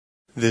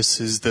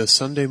This is the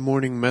Sunday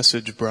morning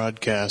message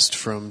broadcast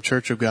from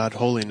Church of God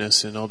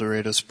Holiness in El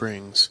Dorado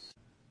Springs.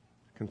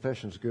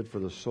 Confession's good for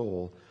the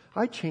soul.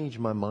 I changed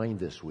my mind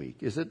this week.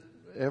 Is it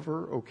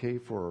ever okay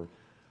for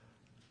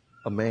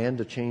a man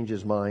to change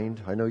his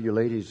mind? I know you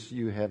ladies,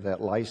 you have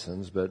that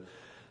license, but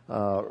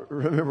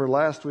remember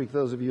last week,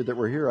 those of you that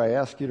were here, I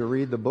asked you to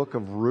read the book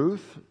of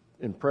Ruth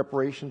in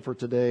preparation for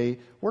today.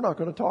 We're not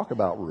going to talk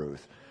about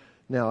Ruth.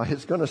 Now,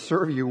 it's going to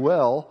serve you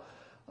well.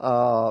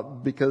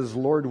 Because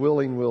Lord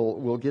willing,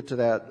 we'll get to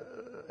that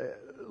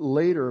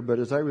later. But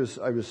as I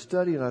was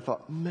studying, I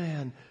thought,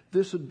 man,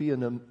 this would be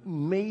an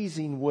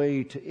amazing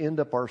way to end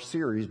up our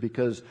series,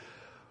 because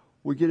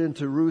we get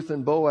into Ruth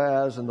and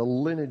Boaz and the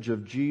lineage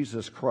of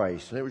Jesus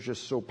Christ, and it was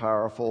just so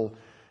powerful.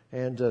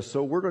 And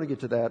so we're going to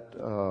get to that.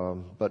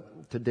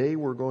 But today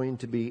we're going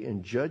to be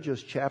in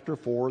Judges chapter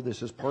 4.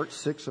 This is part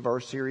 6 of our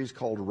series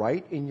called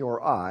Right in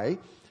Your Eye.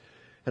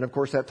 And of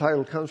course, that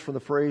title comes from the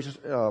phrase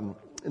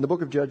in the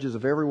book of Judges,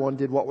 if everyone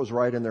did what was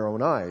right in their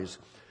own eyes.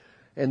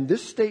 And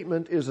this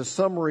statement is a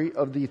summary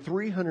of the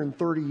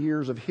 330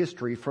 years of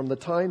history from the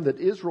time that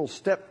Israel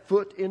stepped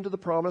foot into the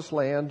promised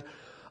land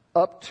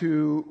up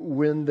to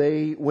when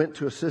they went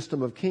to a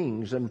system of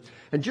kings. And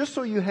just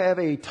so you have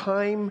a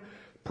time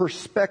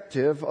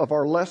perspective of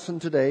our lesson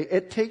today,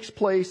 it takes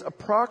place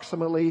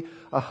approximately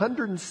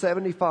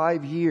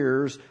 175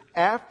 years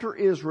after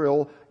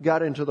Israel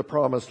got into the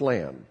promised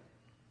land.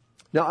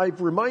 Now,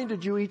 I've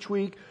reminded you each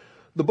week,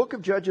 the book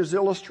of Judges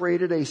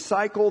illustrated a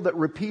cycle that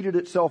repeated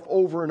itself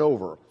over and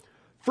over.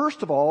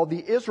 First of all,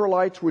 the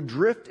Israelites would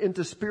drift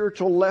into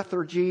spiritual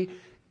lethargy,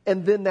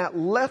 and then that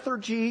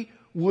lethargy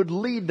would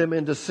lead them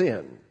into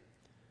sin.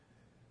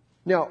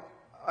 Now,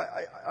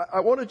 I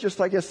want to just,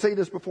 say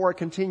this before I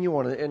continue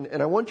on,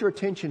 and I want your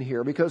attention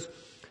here, because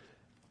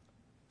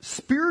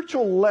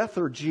spiritual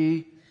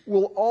lethargy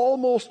will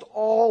almost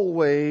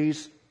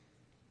always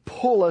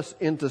pull us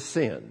into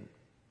sin.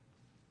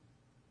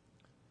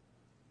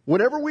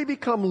 Whenever we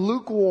become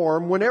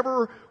lukewarm,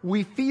 whenever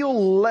we feel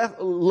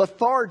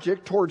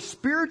lethargic towards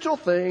spiritual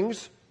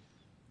things,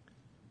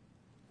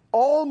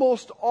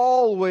 almost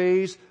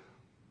always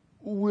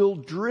we'll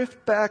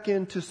drift back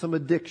into some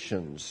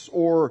addictions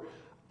or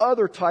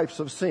other types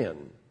of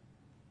sin.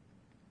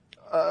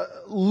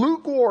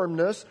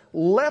 Lukewarmness,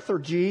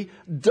 lethargy,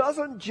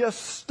 doesn't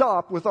just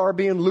stop with our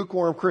being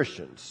lukewarm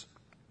Christians.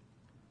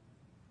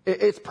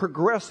 It's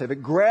progressive.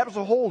 It grabs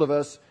a hold of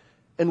us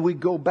and we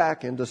go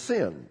back into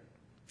sin.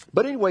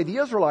 But anyway, the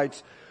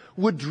Israelites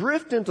would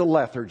drift into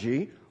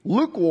lethargy,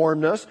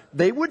 lukewarmness.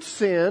 They would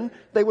sin.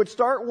 They would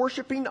start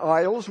worshiping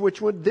idols, which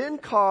would then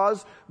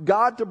cause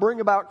God to bring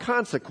about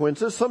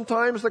consequences.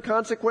 Sometimes the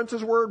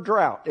consequences were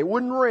drought. It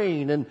wouldn't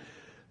rain and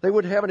they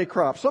wouldn't have any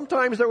crops.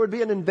 Sometimes there would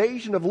be an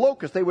invasion of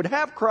locusts. They would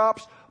have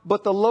crops,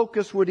 but the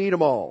locusts would eat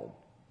them all.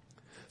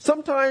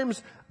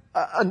 Sometimes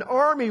an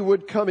army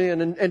would come in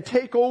and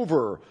take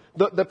over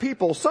the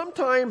people.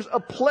 Sometimes a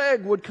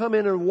plague would come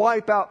in and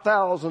wipe out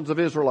thousands of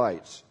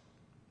Israelites.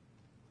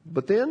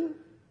 But then,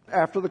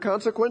 after the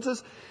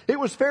consequences, it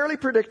was fairly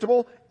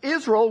predictable.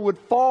 Israel would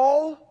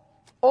fall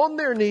on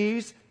their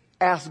knees,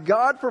 ask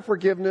God for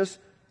forgiveness,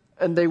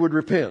 and they would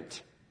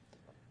repent.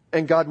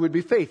 And God would be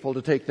faithful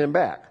to take them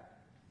back.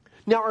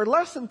 Now, our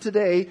lesson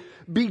today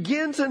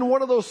begins in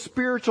one of those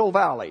spiritual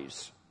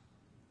valleys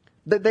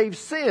that they've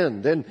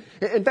sinned. And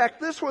in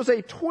fact, this was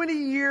a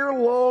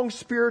 20-year-long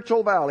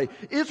spiritual valley.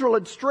 Israel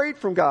had strayed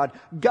from God.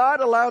 God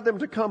allowed them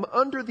to come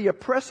under the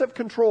oppressive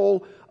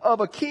control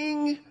of a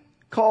king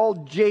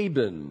called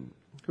Jabin,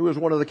 who was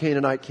one of the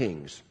Canaanite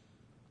kings.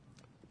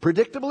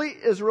 Predictably,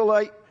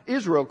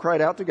 Israel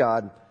cried out to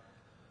God.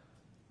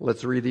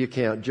 Let's read the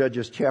account.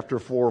 Judges chapter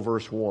 4,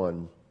 verse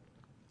 1.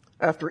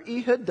 After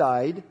Ehud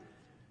died,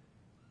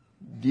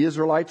 the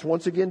Israelites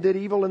once again did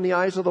evil in the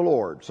eyes of the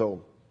Lord.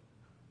 So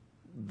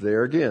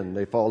there again,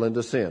 they fall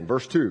into sin.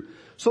 Verse 2.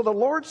 So the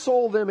Lord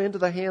sold them into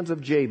the hands of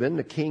Jabin,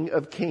 the king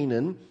of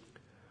Canaan,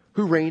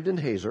 who reigned in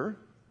Hazor.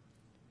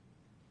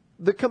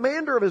 The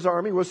commander of his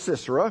army was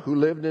Sisera, who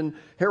lived in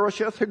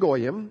Harosheth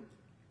Hagoyim,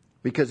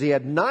 because he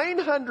had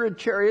 900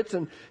 chariots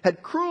and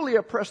had cruelly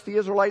oppressed the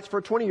Israelites for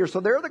 20 years. So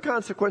there are the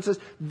consequences.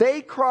 They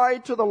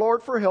cried to the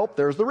Lord for help.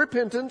 There's the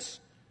repentance.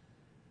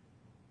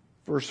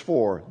 Verse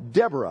 4.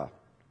 Deborah,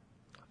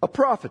 a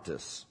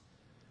prophetess,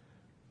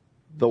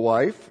 the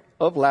wife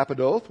of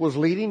Lapidoth, was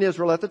leading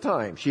Israel at the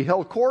time. She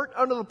held court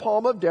under the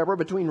palm of Deborah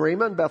between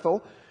Ramah and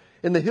Bethel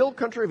in the hill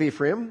country of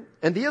Ephraim.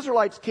 And the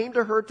Israelites came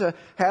to her to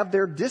have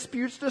their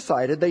disputes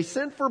decided. They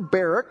sent for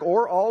Barak,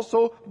 or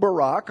also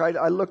Barak.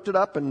 I looked it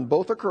up and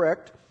both are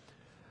correct.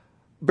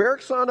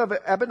 Barak, son of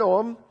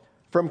Abinoam,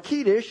 from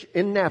Kedesh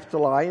in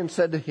Naphtali, and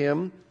said to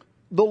him,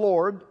 the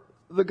Lord,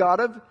 the God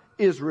of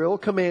Israel,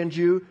 commands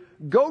you,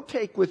 go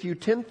take with you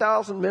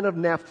 10,000 men of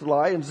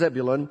Naphtali and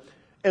Zebulun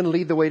and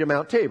lead the way to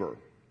Mount Tabor.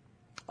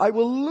 I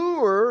will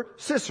lure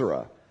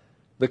Sisera,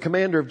 the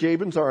commander of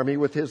Jabin's army,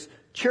 with his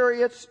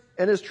chariots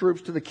and his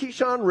troops to the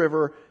Kishon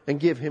River and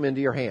give him into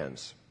your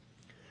hands.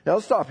 Now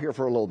let's stop here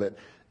for a little bit.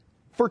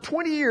 For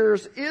 20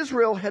 years,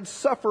 Israel had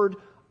suffered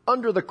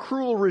under the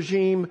cruel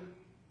regime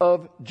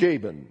of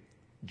Jabin.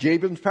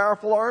 Jabin's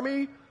powerful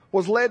army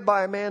was led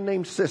by a man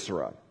named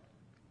Sisera.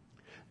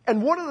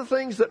 And one of the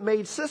things that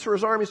made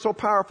Sisera's army so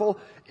powerful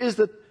is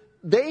that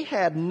they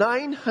had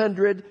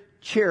 900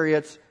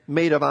 chariots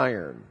made of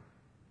iron.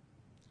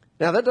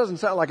 Now that doesn't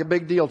sound like a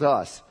big deal to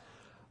us.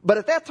 But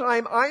at that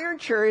time, iron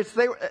chariots,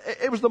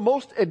 it was the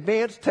most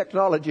advanced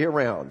technology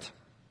around.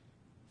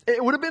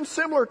 It would have been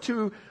similar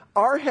to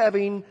our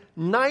having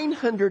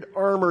 900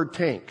 armored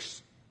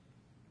tanks.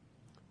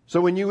 So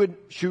when you would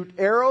shoot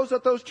arrows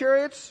at those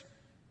chariots,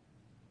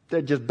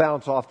 they'd just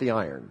bounce off the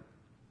iron.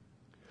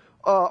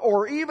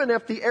 Or even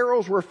if the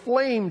arrows were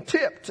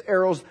flame-tipped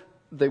arrows,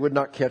 they would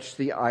not catch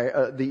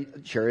the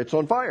chariots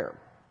on fire.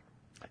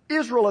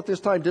 Israel at this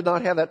time did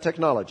not have that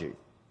technology.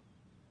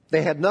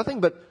 They had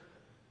nothing but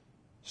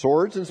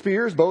swords and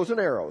spears, bows and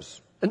arrows.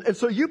 And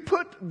so you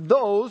put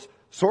those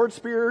swords,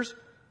 spears,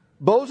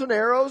 bows and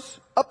arrows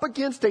up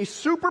against a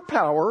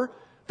superpower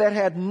that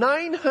had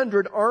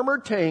 900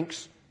 armored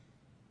tanks,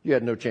 you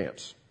had no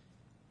chance.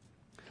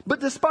 But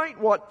despite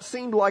what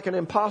seemed like an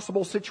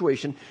impossible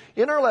situation,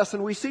 in our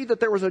lesson we see that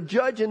there was a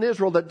judge in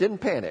Israel that didn't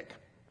panic.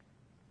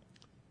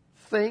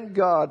 Thank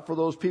God for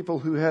those people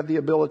who have the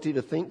ability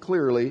to think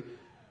clearly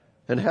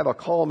and have a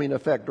calming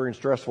effect during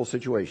stressful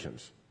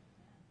situations.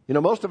 You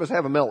know, most of us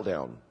have a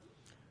meltdown.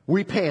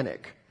 We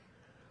panic.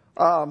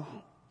 But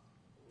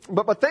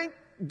thank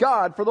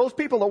God for those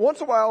people that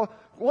once in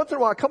a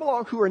while come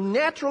along who are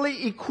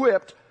naturally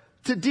equipped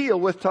to deal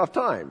with tough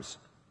times.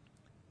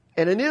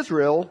 And in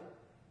Israel,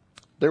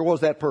 there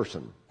was that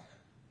person.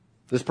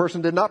 This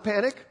person did not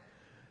panic.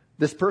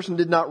 This person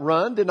did not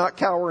run, did not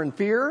cower in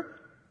fear.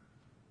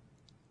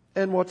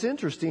 And what's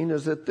interesting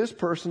is that this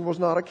person was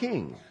not a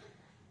king.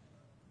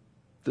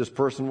 This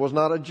person was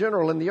not a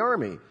general in the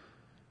army.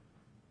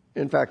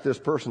 In fact, this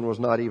person was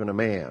not even a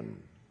man.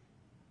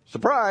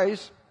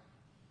 Surprise!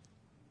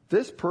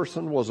 This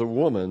person was a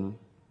woman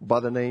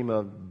by the name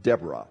of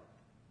Deborah.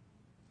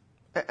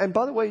 And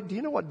by the way, do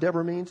you know what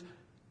Deborah means?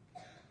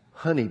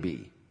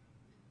 Honeybee.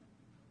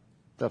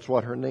 That's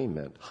what her name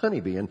meant,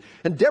 honeybee.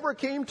 And Deborah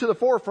came to the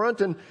forefront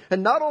and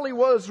not only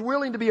was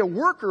willing to be a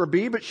worker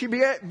bee, but she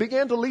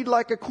began to lead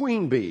like a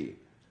queen bee.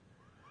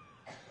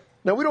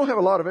 Now, we don't have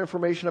a lot of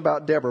information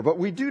about Deborah, but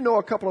we do know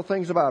a couple of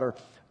things about her.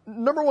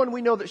 Number one,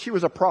 we know that she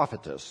was a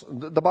prophetess.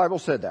 The Bible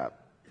said that.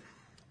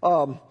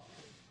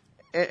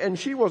 And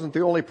she wasn't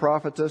the only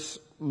prophetess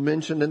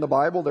mentioned in the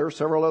Bible. There are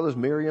several others.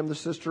 Miriam, the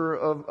sister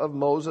of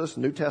Moses,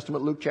 New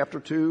Testament, Luke chapter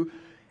 2.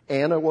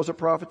 Anna was a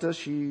prophetess.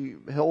 She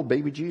held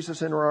baby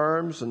Jesus in her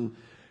arms. And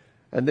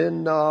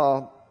then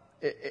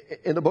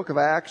in the book of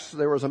Acts,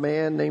 there was a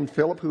man named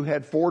Philip who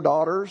had 4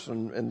 daughters,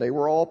 and they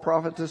were all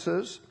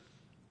prophetesses.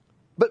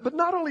 But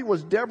not only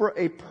was Deborah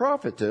a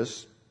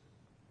prophetess,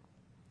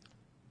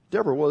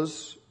 Deborah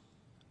was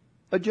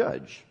a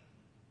judge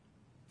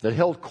that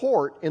held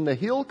court in the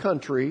hill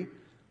country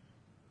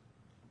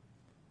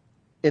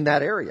in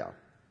that area.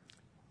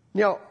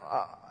 Now,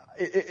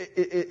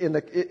 in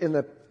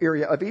the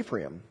area of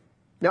Ephraim.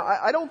 Now,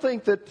 I don't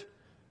think that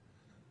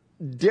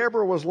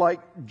Deborah was like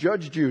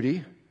Judge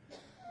Judy.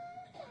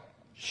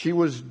 She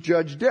was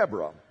Judge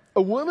Deborah,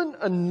 a woman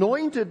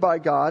anointed by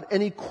God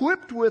and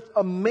equipped with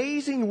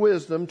amazing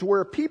wisdom to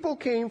where people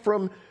came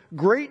from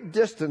great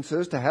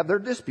distances to have their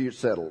disputes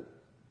settled.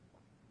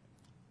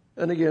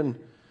 And again,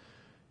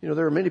 you know,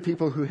 there are many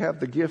people who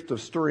have the gift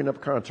of stirring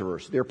up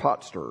controversy. They're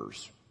pot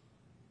stirrers.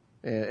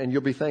 And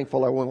you'll be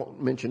thankful I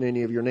won't mention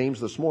any of your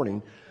names this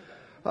morning.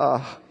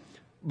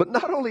 But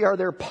not only are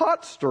there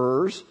pot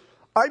stirrers,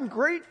 I'm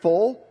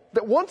grateful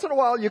that once in a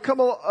while you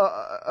come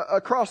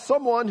across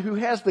someone who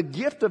has the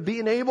gift of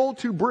being able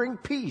to bring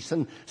peace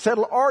and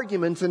settle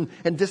arguments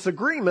and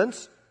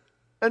disagreements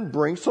and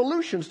bring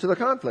solutions to the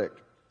conflict.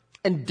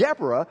 And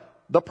Deborah,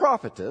 the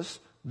prophetess,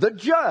 the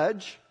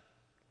judge,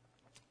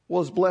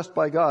 was blessed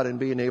by God in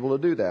being able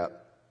to do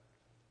that.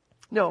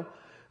 Now,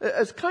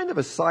 as kind of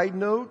a side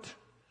note,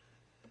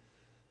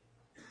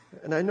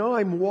 and I know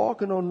I'm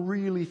walking on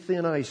really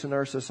thin ice in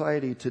our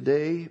society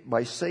today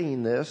by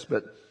saying this,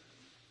 but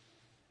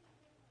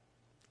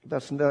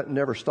that's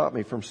never stopped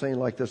me from saying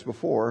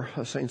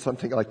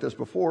something like this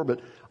before.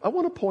 But I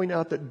want to point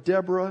out that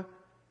Deborah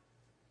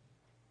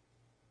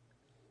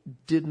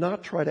did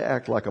not try to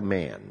act like a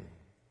man.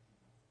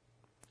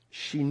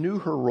 She knew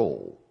her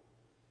role.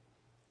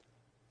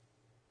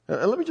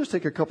 And let me just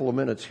take a couple of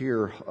minutes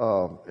here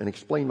and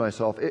explain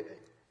myself.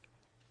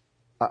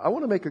 I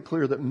want to make it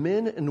clear that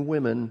men and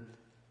women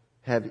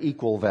have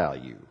equal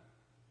value.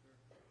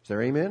 Is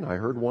there amen? I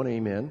heard one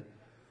amen.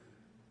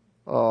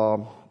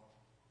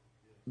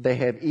 They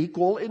have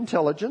equal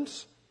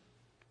intelligence.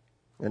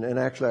 And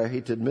actually, I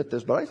hate to admit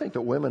this, but I think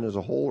that women as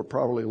a whole are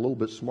probably a little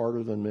bit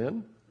smarter than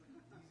men.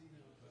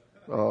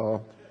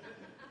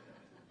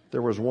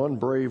 There was one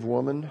brave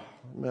woman.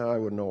 Now, I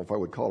wouldn't know if I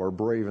would call her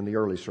brave in the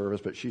early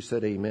service, but she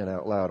said amen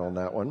out loud on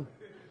that one.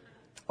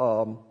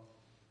 I'm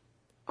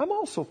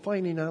also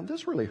finding out,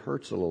 this really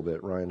hurts a little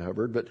bit, Ryan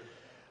Hubbard, but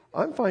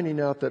I'm finding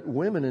out that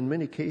women in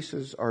many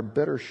cases are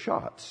better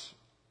shots,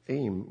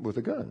 aim with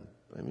a gun.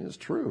 I mean, it's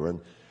true.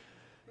 And,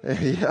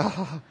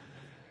 Yeah.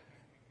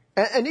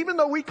 And even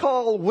though we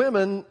call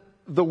women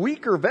the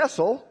weaker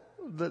vessel,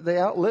 they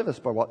outlive us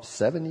by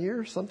 7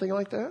 years, something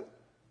like that?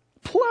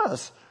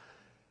 Plus,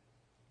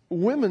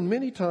 women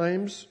many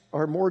times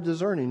are more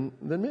discerning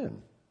than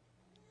men.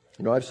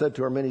 I've said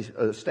to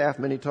our staff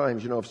many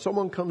times, if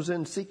someone comes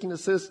in seeking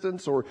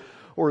assistance or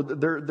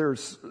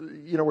there's,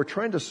 we're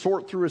trying to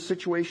sort through a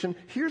situation,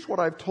 here's what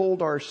I've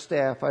told our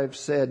staff. I've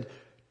said,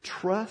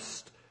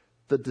 trust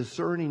the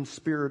discerning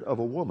spirit of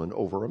a woman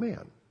over a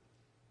man.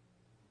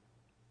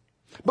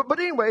 But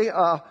anyway,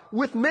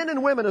 with men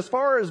and women, as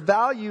far as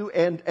value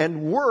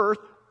and worth,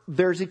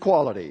 there's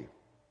equality.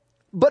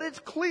 But it's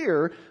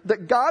clear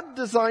that God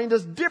designed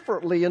us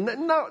differently, and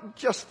not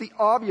just the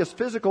obvious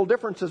physical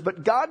differences,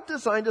 but God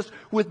designed us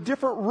with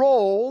different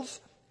roles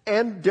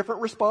and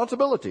different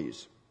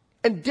responsibilities.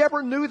 And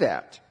Deborah knew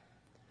that.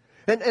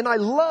 And I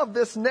love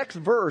this next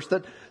verse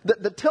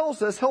that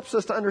tells us, helps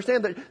us to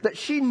understand that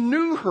she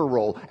knew her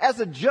role as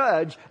a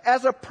judge,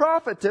 as a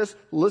prophetess.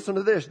 Listen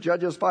to this,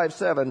 Judges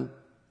 5:7.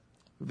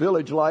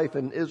 Village life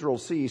in Israel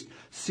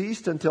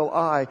ceased until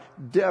I,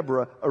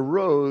 Deborah,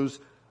 arose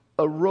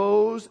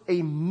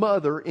a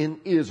mother in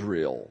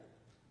Israel.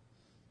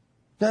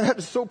 Now, that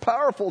is so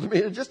powerful to me.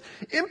 It just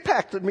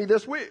impacted me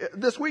this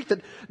week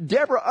that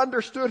Deborah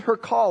understood her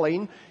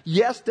calling,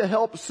 yes, to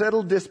help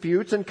settle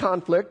disputes and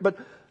conflict,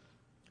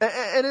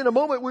 and in a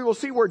moment we will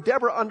see where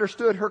Deborah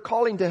understood her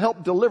calling to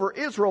help deliver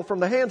Israel from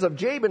the hands of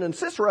Jabin and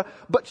Sisera,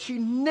 but she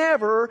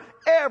never,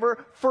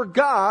 ever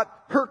forgot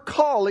her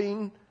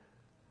calling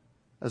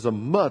as a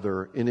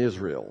mother in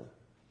Israel.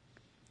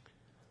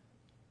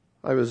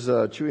 I was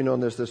chewing on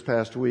this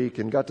past week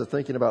and got to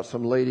thinking about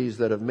some ladies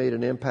that have made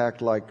an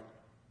impact like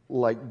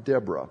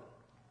Deborah.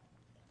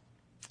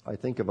 I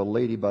think of a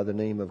lady by the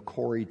name of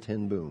Corrie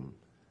ten Boom.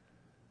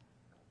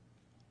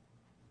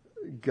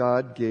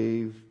 God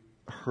gave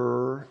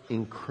her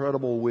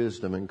incredible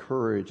wisdom and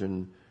courage,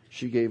 and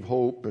she gave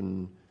hope,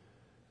 and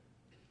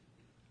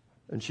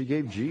she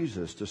gave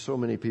Jesus to so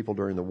many people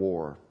during the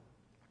war.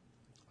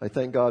 I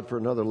thank God for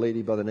another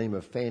lady by the name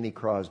of Fanny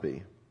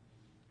Crosby.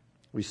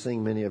 We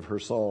sing many of her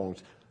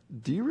songs.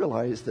 Do you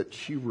realize that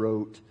she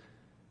wrote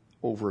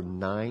over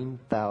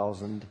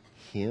 9,000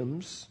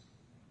 hymns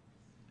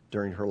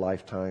during her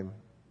lifetime?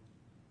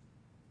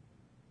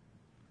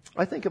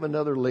 I think of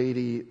another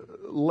lady,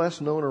 less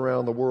known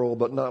around the world,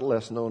 but not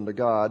less known to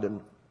God,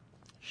 and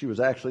she was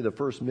actually the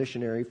first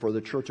missionary for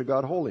the Church of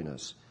God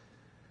Holiness.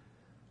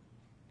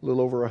 A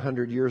little over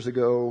 100 years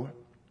ago,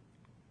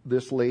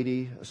 this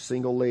lady, a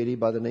single lady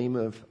by the name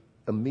of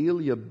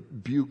Amelia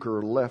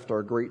Bucher, left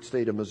our great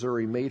state of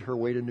Missouri, made her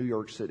way to New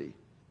York City.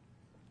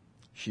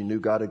 She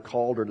knew God had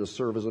called her to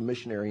serve as a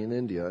missionary in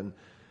India.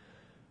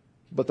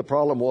 But the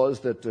problem was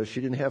that she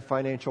didn't have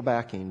financial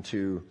backing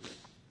to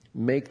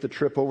make the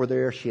trip over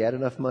there. She had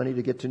enough money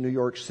to get to New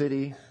York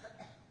City.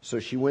 So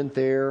she went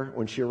there.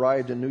 When she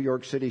arrived in New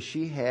York City,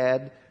 she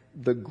had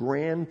the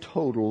grand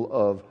total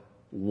of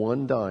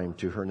 $1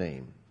 to her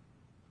name.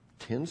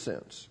 10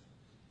 cents.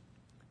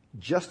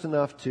 Just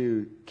enough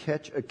to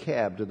catch a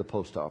cab to the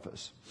post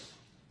office.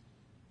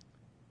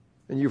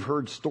 And you've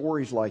heard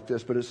stories like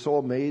this, but it's so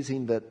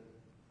amazing that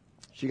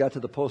she got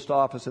to the post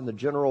office, and the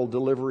general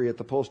delivery at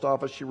the post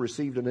office, she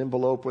received an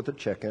envelope with a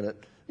check in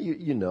it.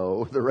 You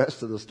know the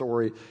rest of the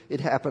story. It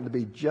happened to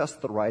be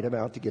just the right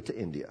amount to get to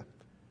India.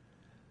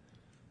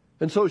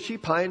 And so she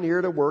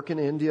pioneered a work in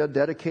India,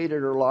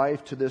 dedicated her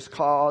life to this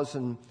cause,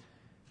 and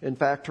in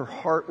fact, her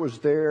heart was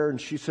there, and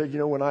she said,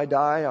 when I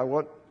die, I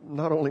want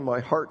not only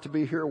my heart to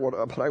be here,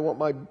 but I want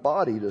my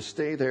body to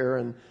stay there.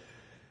 And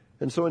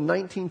so in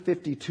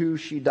 1952,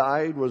 she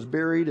died, was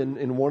buried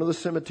in one of the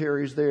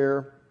cemeteries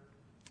there.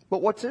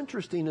 But what's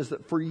interesting is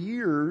that for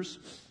years,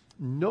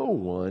 no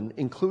one,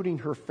 including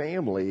her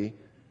family,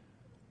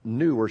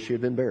 knew where she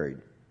had been buried.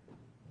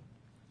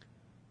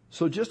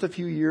 So just a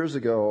few years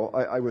ago,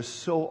 I was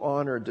so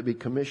honored to be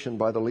commissioned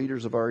by the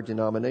leaders of our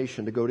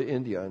denomination to go to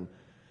India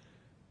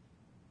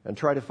and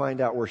try to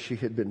find out where she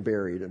had been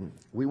buried. And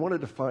we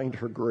wanted to find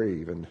her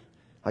grave. And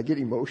I get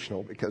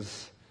emotional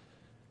because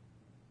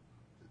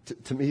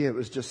to me it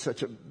was just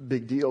such a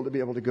big deal to be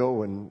able to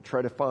go and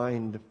try to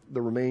find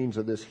the remains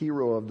of this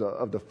hero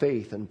of the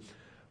faith. And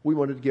we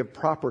wanted to give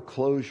proper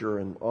closure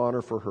and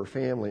honor for her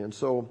family. And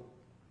so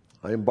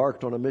I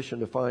embarked on a mission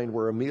to find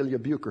where Amelia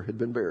Bucher had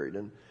been buried.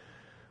 And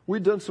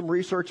we'd done some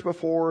research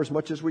before, as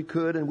much as we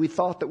could, and we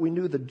thought that we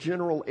knew the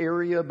general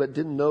area but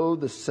didn't know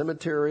the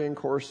cemetery. And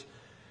of course,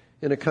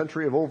 in a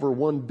country of over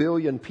 1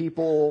 billion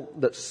people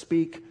that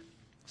speak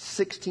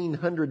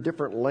 1,600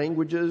 different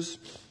languages,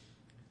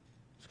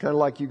 it's kind of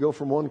like you go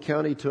from one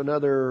county to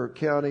another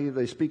county,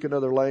 they speak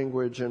another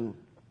language, and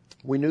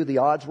we knew the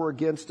odds were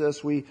against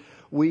us. We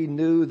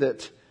knew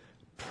that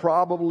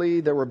probably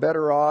there were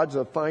better odds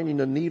of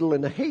finding a needle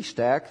in a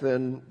haystack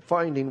than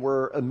finding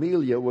where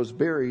Amelia was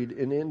buried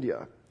in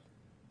India.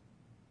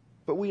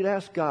 But we'd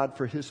asked God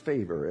for His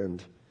favor,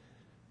 and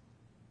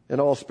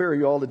I'll spare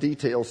you all the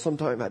details.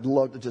 Sometime I'd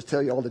love to just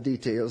tell you all the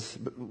details,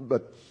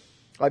 but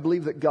I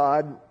believe that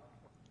God,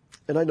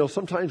 and I know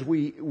sometimes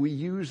we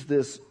use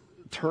this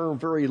term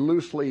very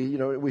loosely.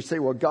 We say,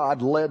 well,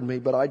 God led me,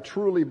 but I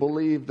truly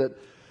believe that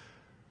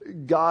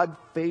God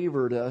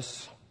favored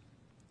us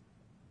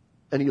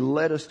and He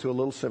led us to a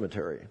little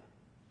cemetery.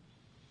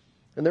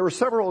 And there were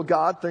several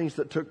God things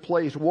that took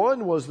place.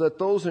 One was that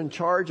those in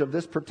charge of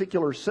this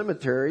particular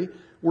cemetery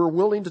were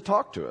willing to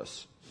talk to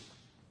us.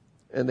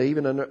 And they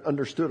even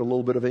understood a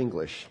little bit of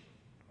English.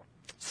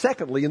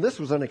 Secondly, and this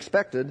was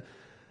unexpected,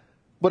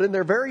 but in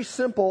their very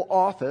simple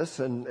office,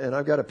 and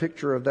I've got a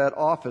picture of that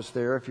office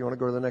there, if you want to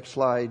go to the next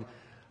slide,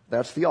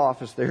 that's the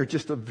office there,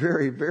 just a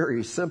very,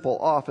 very simple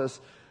office.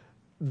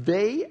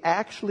 They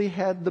actually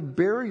had the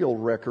burial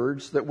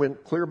records that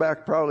went clear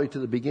back probably to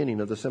the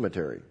beginning of the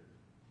cemetery.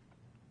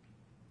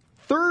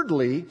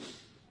 Thirdly,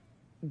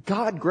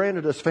 God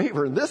granted us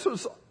favor, and this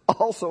was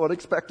also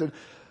unexpected.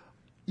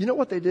 You know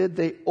what they did?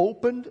 They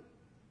opened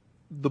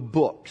the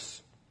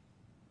books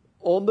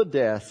on the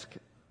desk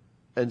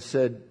and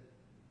said,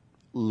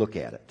 look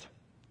at it.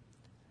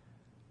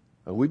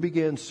 And we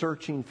began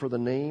searching for the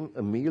name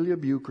Amelia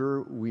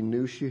Bucher. We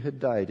knew she had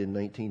died in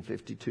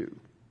 1952.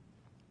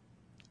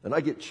 And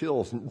I get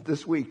chills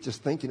this week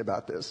just thinking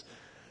about this.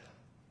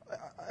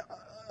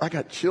 I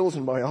got chills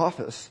in my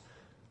office.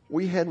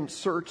 We hadn't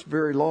searched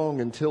very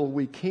long until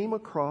we came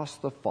across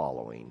the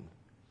following.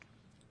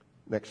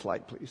 Next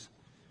slide, please.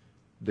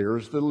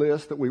 There's the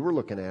list that we were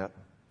looking at.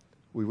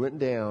 We went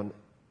down.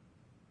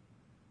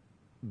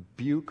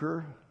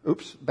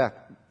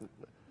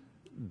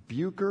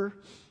 Bucher,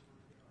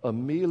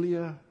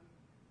 Amelia,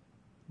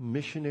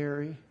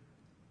 missionary.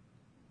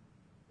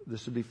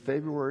 This would be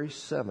February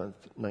 7th,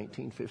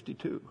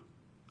 1952.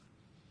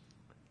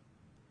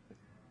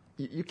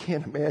 You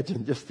can't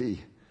imagine just the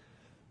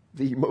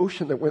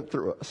emotion that went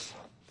through us.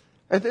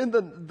 And then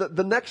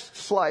the next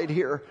slide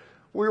here,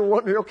 we were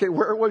wondering, okay,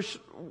 where was,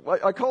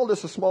 I call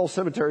this a small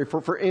cemetery.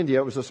 For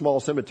India, it was a small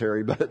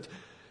cemetery, but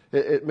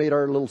it made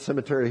our little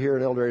cemetery here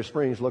in El Dorado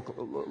Springs look,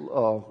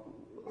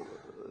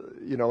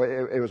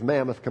 it was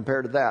mammoth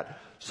compared to that.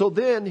 So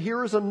then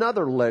here's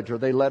another ledger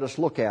they let us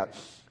look at.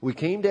 We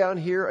came down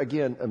here,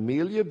 again,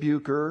 Amelia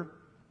Bucher,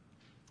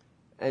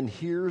 and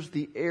here's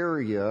the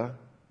area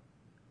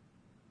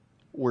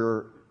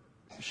where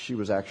she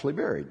was actually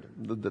buried,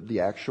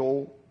 the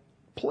actual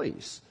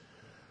place.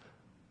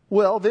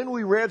 Well, then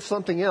we read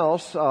something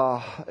else.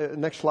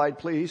 Next slide,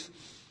 please.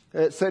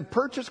 It said,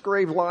 purchase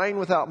grave lying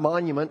without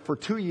monument for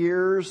 2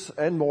 years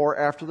and more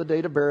after the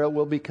date of burial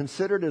will be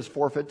considered as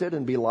forfeited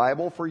and be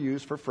liable for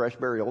use for fresh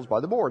burials by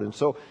the board. And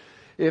so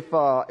if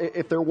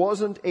there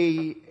wasn't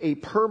a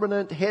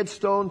permanent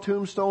headstone,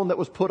 tombstone that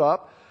was put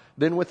up,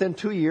 then within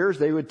 2 years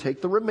they would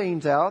take the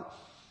remains out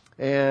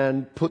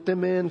and put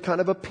them in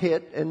kind of a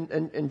pit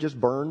and just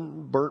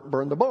burn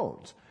the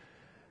bones.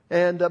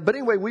 But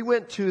anyway, we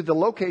went to the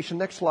location.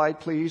 Next slide,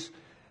 please.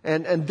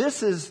 And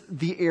this is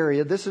the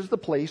area, this is the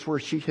place where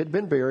she had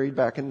been buried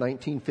back in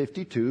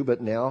 1952,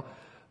 but now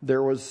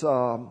there was,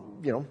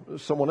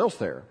 someone else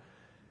there.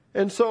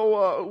 And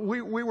so,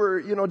 we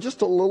were,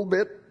 just a little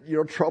bit,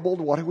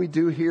 troubled. What do we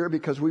do here?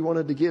 Because we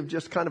wanted to give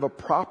just kind of a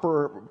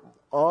proper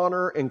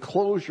honor and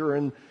closure.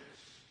 And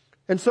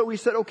so we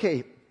said,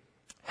 okay,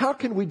 how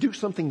can we do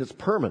something that's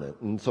permanent?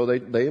 And so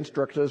they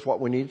instructed us what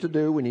we needed to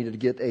do. We needed to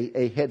get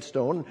a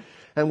headstone.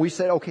 And we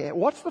said, okay,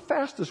 what's the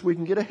fastest we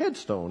can get a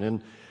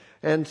headstone?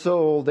 And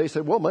so they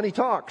said, well, money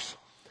talks.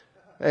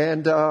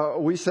 And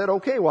we said,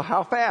 okay, well,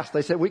 how fast?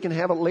 They said, we can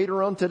have it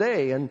later on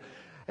today.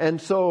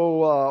 And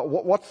so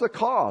what's the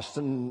cost?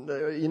 And,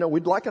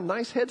 we'd like a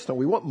nice headstone.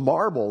 We want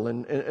marble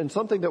and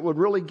something that would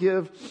really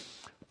give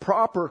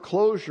proper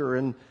closure.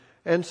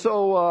 And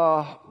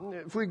so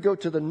if we go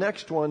to the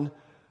next one,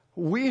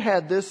 we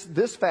had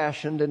this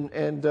fashioned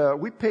and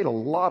we paid a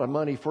lot of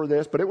money for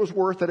this, but it was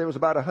worth it. It was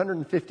about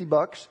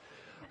 $150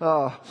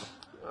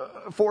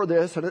 for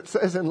this, and it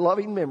says, in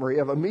loving memory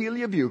of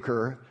Amelia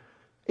Bucher,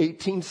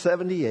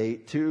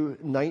 1878 to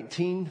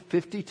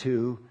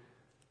 1952,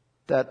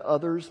 that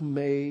others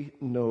may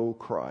know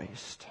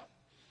Christ.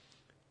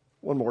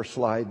 One more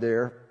slide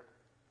there.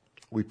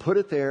 We put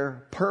it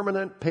there,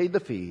 permanent, paid the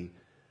fee,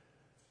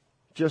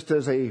 just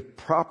as a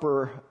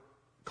proper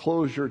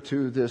closure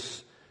to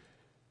this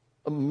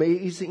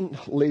amazing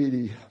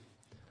lady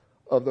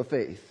of the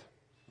faith.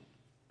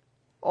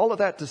 All of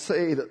that to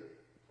say that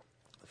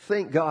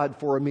thank God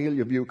for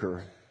Amelia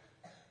Bucher.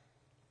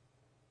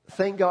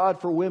 Thank God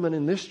for women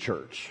in this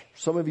church.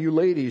 Some of you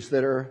ladies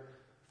that are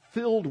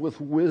filled with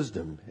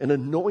wisdom and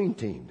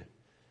anointing.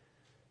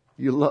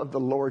 You love the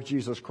Lord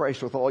Jesus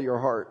Christ with all your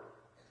heart.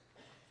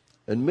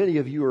 And many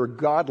of you are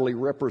godly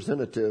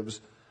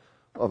representatives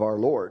of our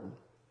Lord.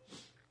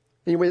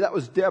 Anyway, that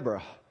was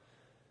Deborah.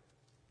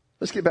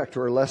 Let's get back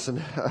to our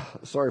lesson.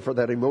 Sorry for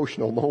that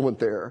emotional moment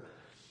there.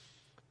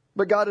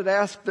 But God had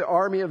asked the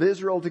army of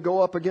Israel to go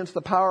up against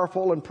the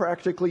powerful and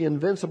practically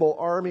invincible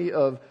army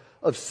of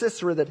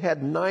Sisera that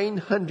had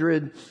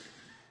 900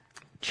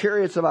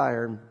 chariots of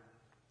iron.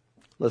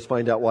 Let's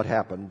find out what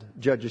happened.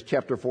 Judges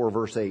chapter 4,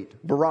 verse 8.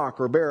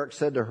 Barak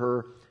said to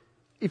her,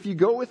 if you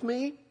go with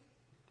me,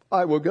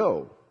 I will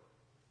go.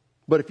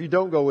 But if you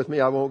don't go with me,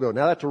 I won't go.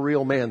 Now that's a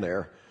real man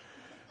there.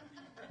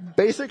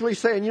 Basically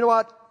saying, you know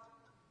what?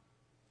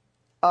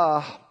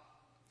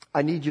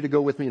 I need you to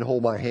go with me and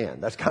hold my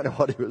hand. That's kind of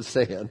what he was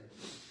saying.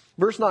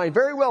 Verse 9,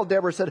 very well,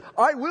 Deborah said,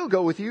 I will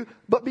go with you,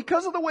 but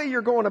because of the way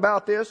you're going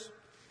about this,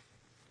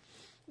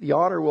 the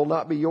honor will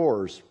not be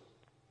yours,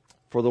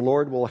 for the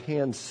Lord will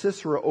hand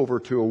Sisera over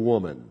to a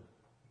woman.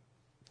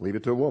 Leave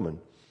it to a woman.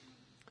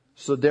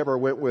 So Deborah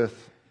went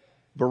with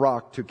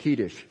Barak to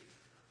Kedesh,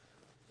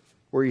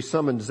 where he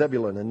summoned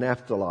Zebulun and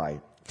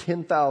Naphtali.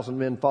 10,000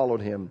 men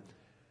followed him,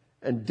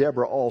 and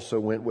Deborah also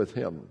went with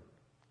him.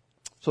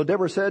 So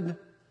Deborah said,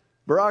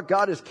 Barak,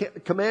 God is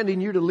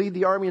commanding you to lead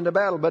the army into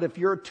battle, but if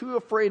you're too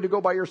afraid to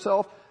go by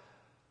yourself,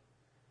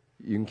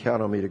 you can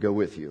count on me to go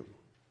with you.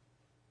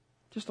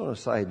 Just on a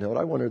side note,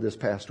 I wondered this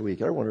past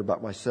week, I wondered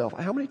about myself,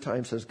 how many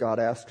times has God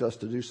asked us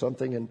to do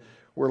something and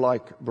we're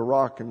like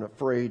Barak and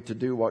afraid to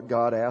do what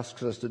God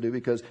asks us to do,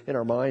 because in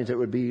our minds it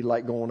would be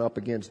like going up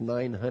against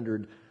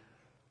 900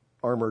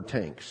 armored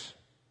tanks.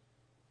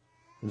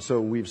 And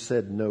so we've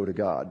said no to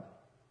God.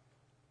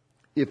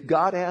 If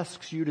God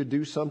asks you to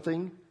do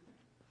something,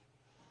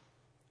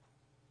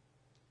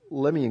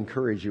 let me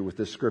encourage you with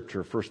this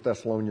scripture, 1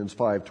 Thessalonians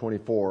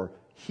 5:24.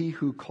 He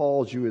who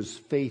calls you is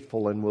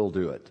faithful and will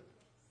do it.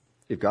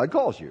 If God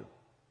calls you,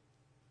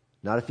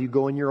 not if you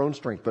go in your own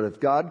strength, but if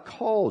God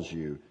calls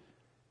you,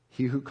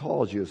 he who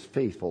calls you is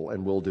faithful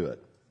and will do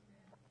it.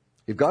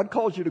 If God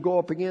calls you to go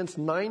up against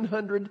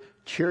 900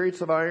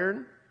 chariots of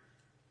iron,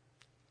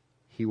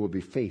 he will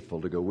be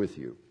faithful to go with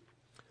you.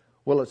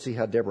 Well, let's see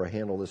how Deborah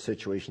handled this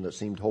situation that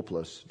seemed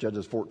hopeless.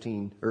 Judges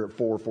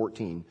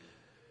 4:14.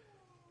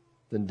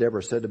 Then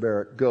Deborah said to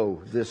Barak,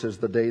 go, this is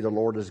the day the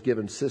Lord has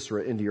given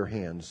Sisera into your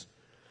hands.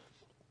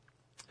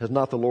 Has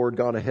not the Lord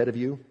gone ahead of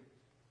you?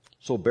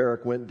 So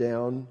Barak went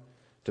down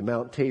to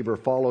Mount Tabor,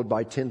 followed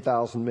by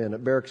 10,000 men.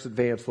 At Barak's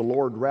advance, the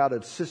Lord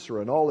routed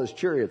Sisera and all his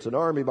chariots and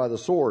army by the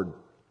sword.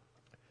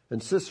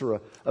 And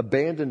Sisera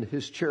abandoned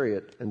his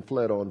chariot and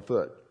fled on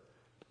foot.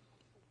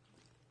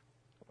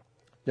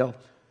 Now,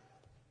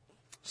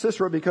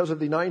 Sisera, because of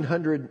the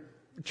 900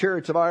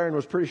 chariots of iron,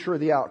 was pretty sure of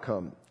the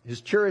outcome.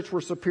 His chariots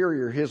were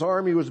superior. His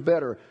army was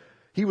better.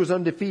 He was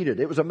undefeated.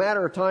 It was a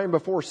matter of time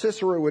before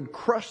Sisera would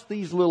crush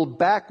these little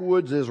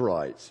backwoods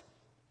Israelites.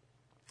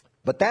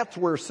 But that's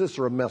where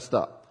Sisera messed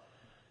up.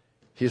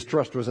 His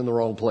trust was in the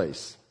wrong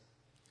place.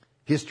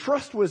 His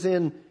trust was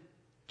in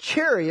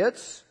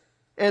chariots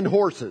and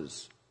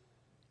horses.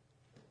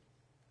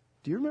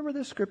 Do you remember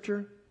this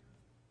scripture?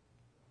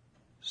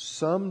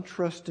 Some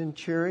trust in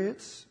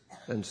chariots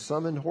and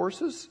some in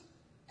horses,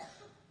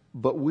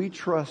 but we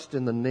trust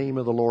in the name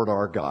of the Lord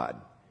our God.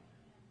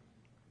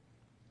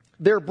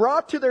 They're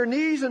brought to their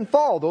knees and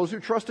fall. Those who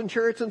trust in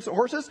chariots and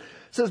horses,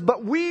 says,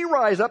 but we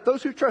rise up,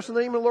 those who trust in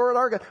the name of the Lord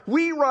our God,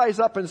 we rise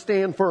up and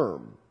stand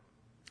firm.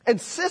 And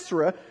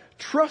Sisera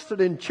trusted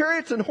in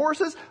chariots and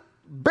horses.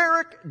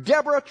 Barak,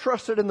 Deborah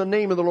trusted in the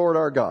name of the Lord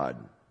our God.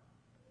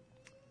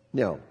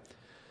 Now,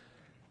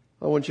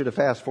 I want you to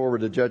fast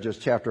forward to Judges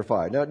chapter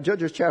 5. Now,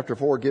 Judges chapter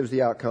 4 gives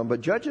the outcome,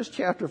 but Judges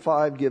chapter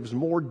 5 gives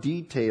more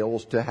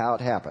details to how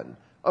it happened.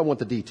 I want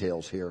the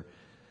details here.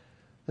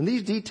 And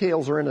these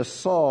details are in a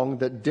song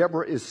that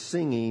Deborah is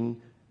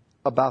singing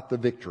about the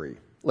victory.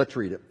 Let's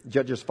read it.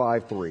 Judges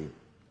 5:3.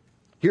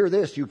 Hear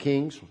this, you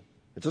kings.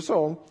 It's a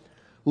song.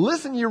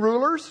 Listen, you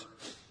rulers.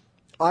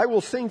 I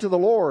will sing to the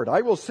Lord.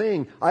 I will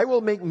sing. I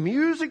will make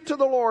music to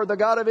the Lord, the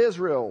God of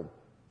Israel.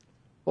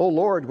 O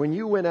Lord, when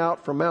you went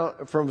out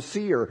from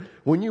Seir,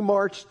 when you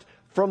marched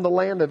from the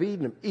land of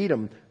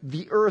Edom,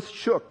 the earth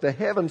shook, the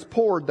heavens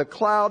poured, the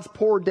clouds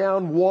poured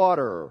down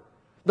water.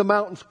 The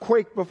mountains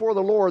quaked before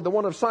the Lord, the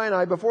one of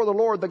Sinai, before the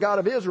Lord, the God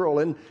of Israel.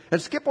 And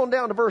skip on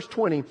down to verse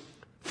 20.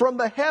 From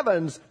the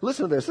heavens,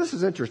 listen to this, this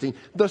is interesting,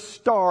 the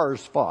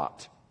stars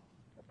fought.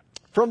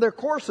 From their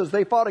courses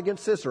they fought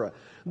against Sisera.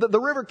 The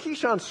river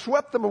Kishon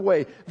swept them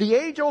away. The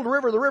age-old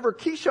river, the river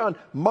Kishon,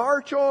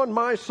 march on,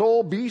 my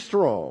soul, be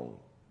strong.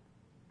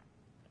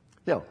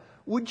 Now,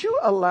 would you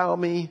allow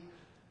me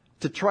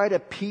to try to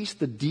piece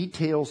the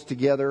details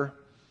together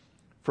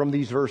from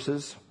these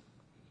verses?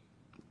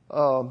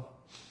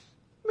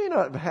 May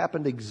not have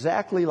happened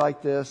exactly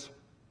like this,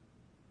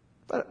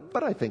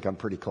 but I think I'm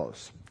pretty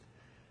close.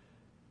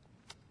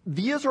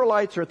 The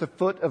Israelites are at the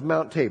foot of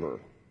Mount Tabor.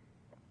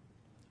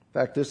 In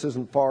fact, this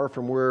isn't far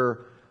from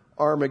where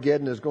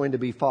Armageddon is going to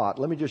be fought.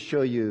 Let me just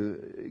show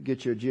you,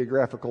 get you a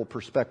geographical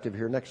perspective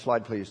here. Next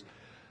slide, please.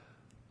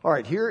 All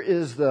right, here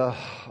is the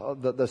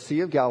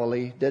Sea of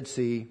Galilee, Dead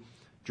Sea,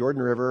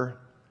 Jordan River.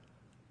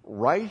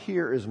 Right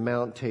here is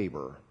Mount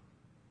Tabor.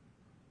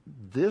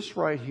 This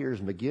right here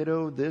is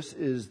Megiddo. This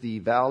is the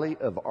valley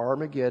of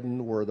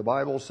Armageddon, where the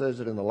Bible says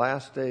that in the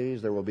last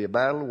days there will be a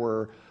battle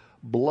where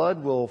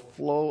blood will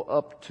flow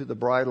up to the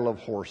bridle of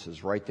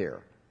horses right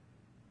there.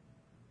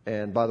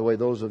 And by the way,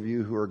 those of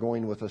you who are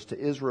going with us to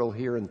Israel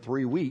here in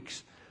 3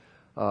 weeks,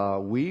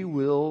 we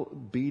will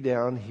be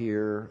down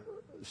here,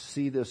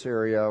 see this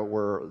area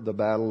where the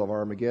battle of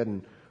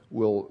Armageddon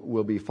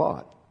will be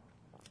fought.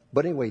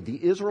 But anyway,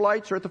 the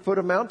Israelites are at the foot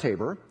of Mount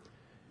Tabor.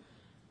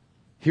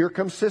 Here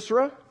comes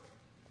Sisera.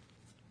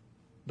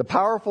 the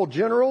powerful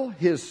general,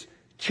 his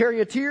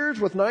charioteers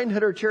with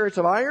 900 chariots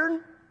of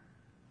iron.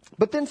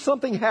 But then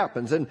something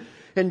happens. And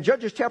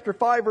Judges chapter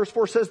 5 verse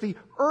 4 says, the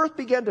earth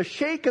began to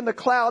shake and the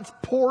clouds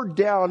poured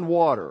down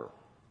water.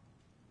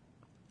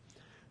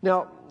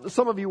 Now,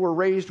 some of you were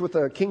raised with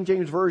a King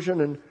James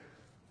Version, and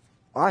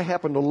I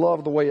happen to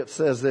love the way it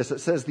says this. It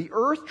says, the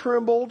earth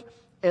trembled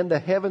and the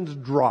heavens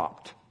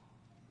dropped.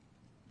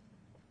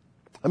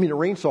 I mean, it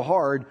rained so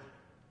hard,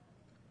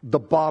 the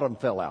bottom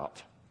fell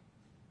out.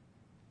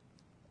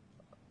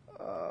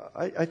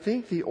 I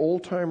think the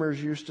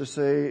old-timers used to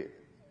say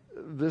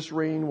this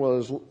rain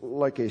was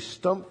like a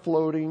stump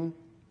floating,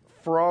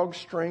 frog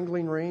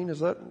strangling rain. Is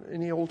that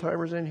any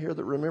old-timers in here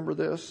that remember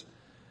this?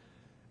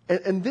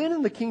 And then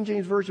in the King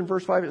James Version,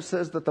 verse 5, it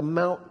says that the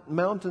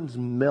mountains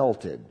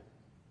melted.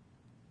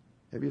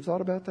 Have you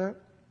thought about that?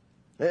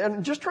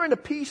 And just trying to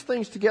piece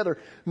things together,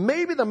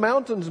 maybe the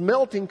mountains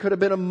melting could have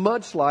been a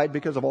mudslide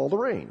because of all the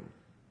rain.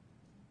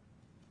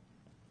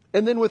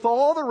 And then with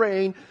all the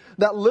rain,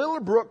 that little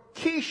brook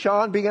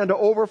Kishon began to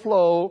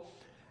overflow,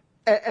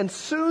 and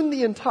soon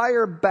the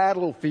entire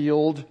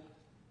battlefield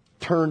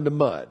turned to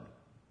mud.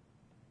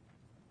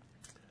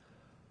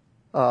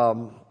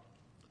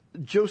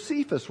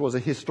 Josephus was a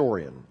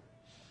historian.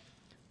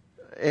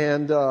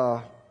 And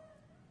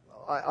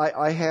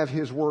I have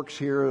his works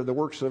here, the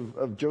works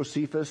of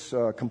Josephus,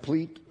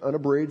 complete,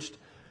 unabridged.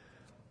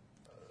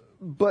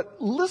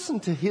 But listen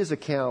to his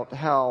account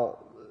how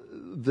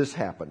this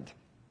happened.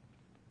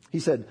 He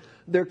said,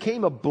 there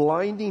came a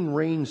blinding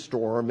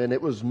rainstorm, and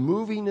it was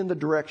moving in the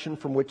direction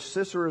from which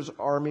Sisera's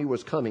army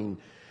was coming.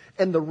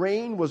 And the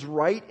rain was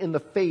right in the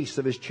face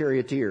of his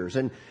charioteers.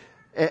 And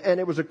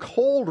it was a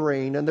cold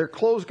rain, and their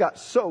clothes got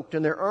soaked,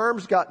 and their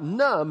arms got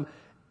numb,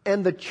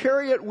 and the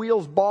chariot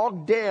wheels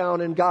bogged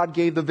down, and God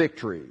gave the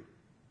victory.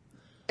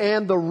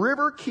 And the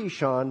river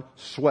Kishon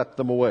swept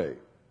them away.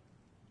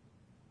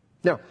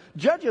 Now,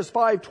 Judges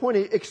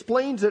 5:20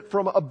 explains it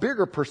from a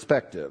bigger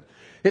perspective.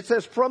 It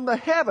says, from the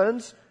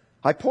heavens,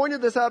 I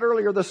pointed this out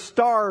earlier, the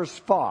stars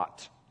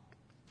fought.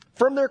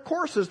 From their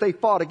courses, they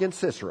fought against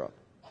Sisera.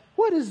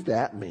 What does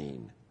that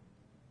mean?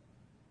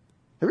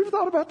 Have you ever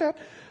thought about that?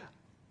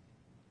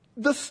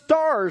 The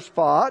stars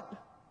fought.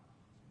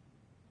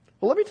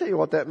 Well, let me tell you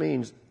what that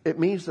means. It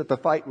means that the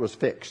fight was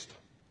fixed.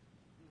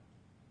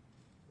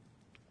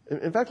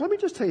 In fact, let me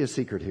just tell you a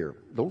secret here.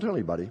 Don't tell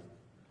anybody.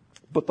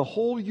 But the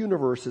whole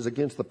universe is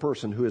against the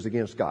person who is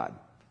against God.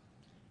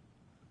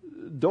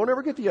 Don't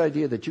ever get the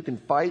idea that you can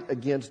fight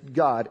against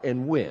God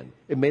and win.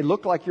 It may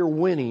look like you're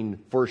winning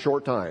for a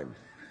short time,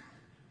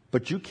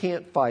 but you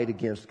can't fight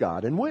against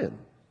God and win.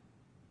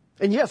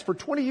 And yes, for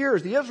 20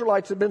 years, the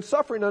Israelites had been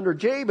suffering under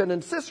Jabin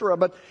and Sisera,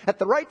 but at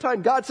the right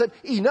time, God said,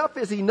 enough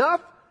is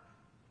enough.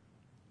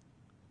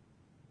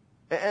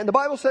 And the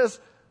Bible says,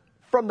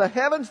 from the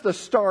heavens, the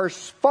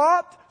stars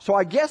fought. So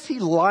I guess he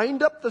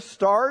lined up the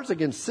stars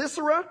against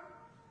Sisera.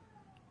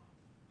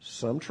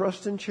 Some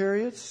trust in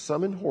chariots,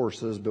 some in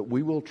horses, but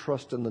we will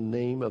trust in the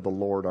name of the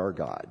Lord our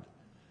God.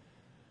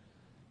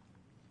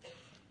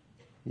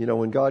 You know,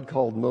 when God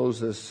called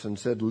Moses and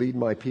said, lead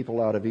my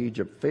people out of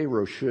Egypt,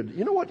 Pharaoh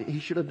you know what he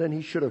should have done?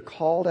 He should have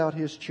called out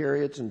his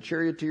chariots and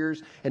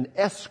charioteers and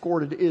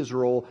escorted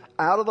Israel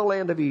out of the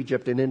land of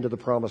Egypt and into the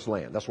promised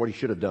land. That's what he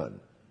should have done.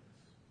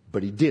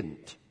 But he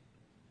didn't.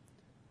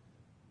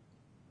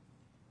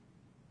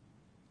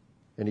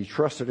 And he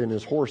trusted in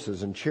his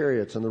horses and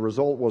chariots, and the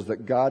result was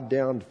that God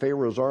downed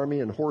Pharaoh's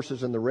army and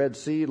horses in the Red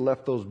Sea,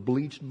 left those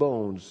bleached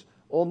bones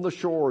on the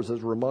shores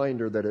as a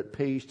reminder that it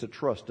pays to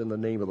trust in the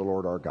name of the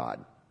Lord our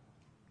God.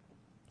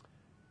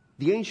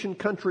 The ancient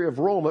country of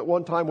Rome at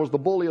one time was the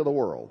bully of the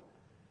world.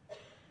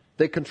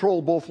 They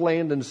controlled both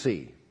land and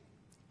sea.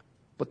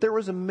 But there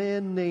was a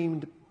man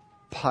named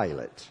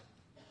Pilate.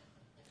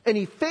 And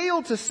he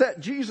failed to set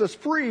Jesus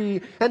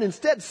free and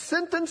instead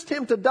sentenced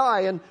him to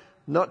die. And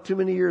not too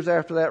many years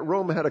after that,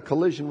 Rome had a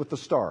collision with the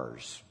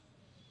stars.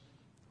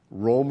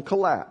 Rome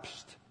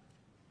collapsed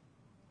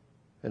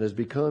and has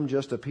become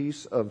just a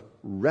piece of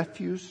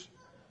refuse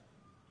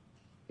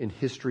in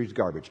history's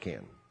garbage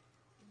can.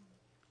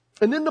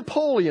 And then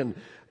Napoleon,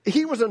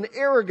 he was an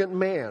arrogant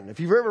man. If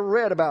you've ever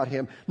read about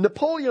him,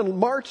 Napoleon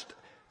marched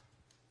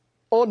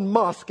on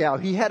Moscow.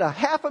 He had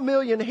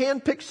 500,000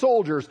 hand-picked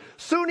soldiers.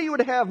 Soon he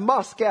would have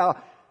Moscow,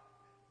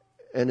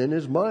 and in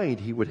his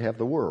mind he would have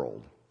the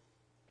world.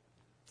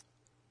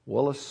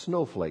 Well, a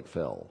snowflake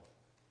fell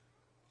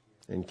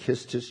and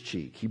kissed his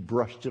cheek. He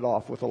brushed it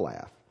off with a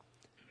laugh.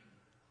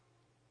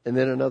 And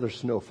then another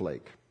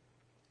snowflake.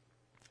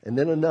 And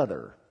then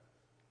another.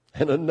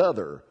 And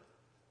another.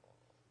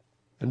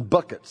 And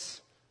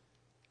buckets.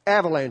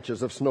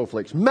 Avalanches of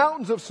snowflakes.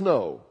 Mountains of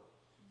snow.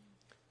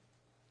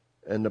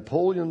 And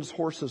Napoleon's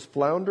horses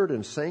floundered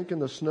and sank in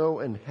the snow,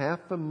 and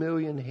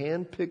 500,000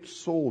 hand-picked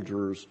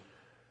soldiers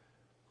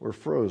were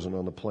frozen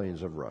on the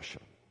plains of Russia.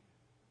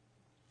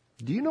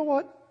 Do you know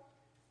what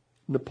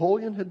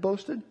Napoleon had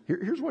boasted?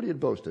 Here's what he had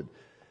boasted.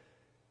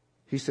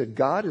 He said,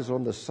 God is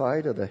on the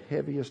side of the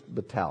heaviest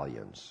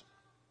battalions.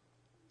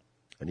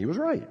 And he was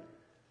right.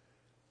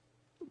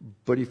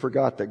 But he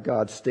forgot that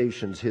God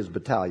stations his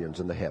battalions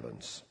in the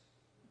heavens.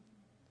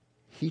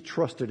 He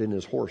trusted in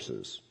his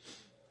horses,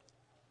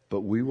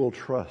 but we will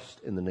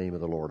trust in the name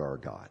of the Lord our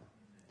God.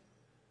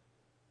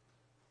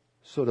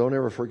 So don't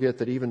ever forget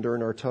that even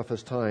during our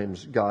toughest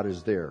times, God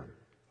is there.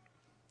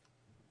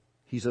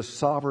 He's a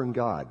sovereign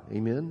God,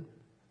 amen,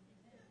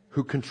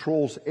 who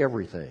controls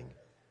everything.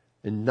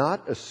 And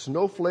not a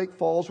snowflake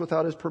falls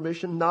without his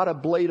permission, not a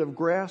blade of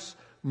grass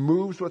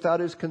moves without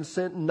his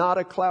consent, not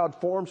a cloud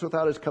forms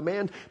without his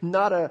command,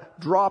 not a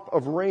drop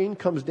of rain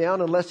comes down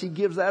unless he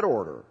gives that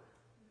order.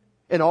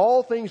 And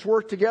all things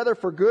work together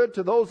for good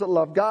to those that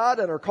love God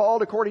and are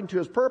called according to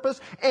his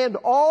purpose, and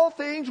all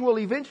things will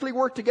eventually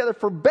work together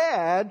for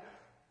bad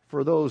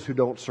for those who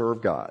don't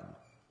serve God.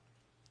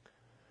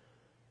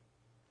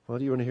 Well,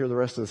 do you want to hear the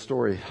rest of the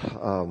story?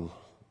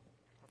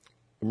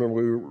 Remember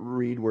we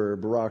read where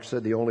Barak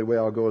said, the only way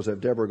I'll go is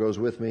if Deborah goes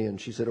with me. And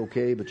she said,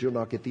 okay, but you'll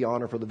not get the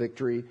honor for the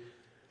victory.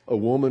 A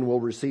woman will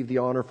receive the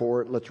honor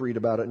for it. Let's read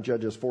about it in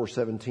Judges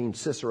 4:17.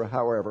 Sisera,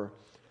 however,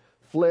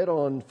 fled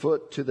on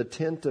foot to the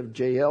tent of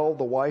Jael,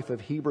 the wife of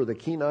Heber the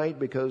Kenite,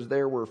 because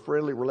there were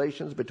friendly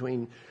relations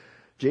between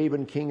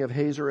Jabin, king of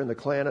Hazor, and the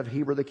clan of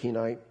Heber the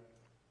Kenite.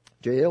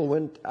 Jael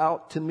went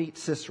out to meet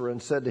Sisera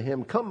and said to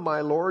him, come,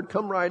 my lord,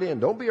 come right in.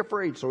 Don't be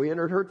afraid. So he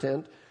entered her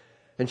tent.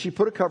 And she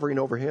put a covering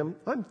over him.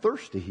 I'm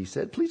thirsty, he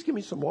said. Please give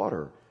me some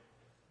water.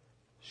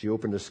 She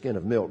opened a skin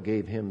of milk,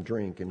 gave him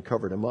drink, and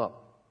covered him up.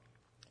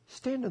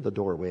 Stand in the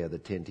doorway of the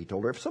tent, he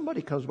told her. If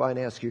somebody comes by and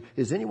asks you,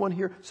 is anyone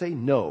here? Say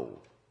no.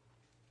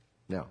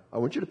 Now, I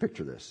want you to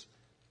picture this.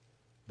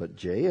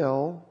 But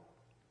Jael,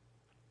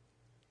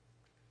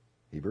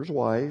 Heber's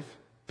wife,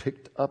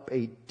 picked up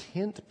a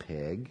tent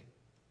peg,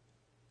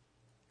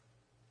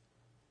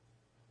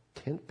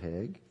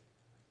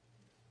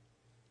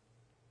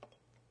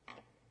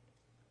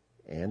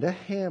 and a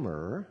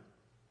hammer,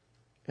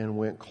 and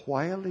went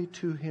quietly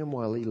to him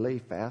while he lay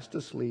fast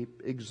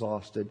asleep,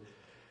 exhausted.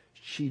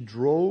 She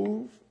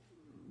drove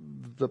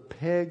the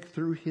peg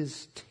through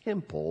his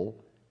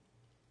temple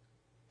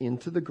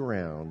into the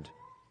ground,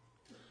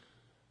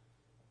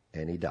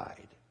 and he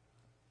died.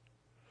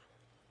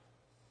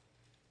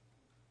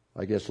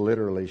 I guess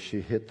literally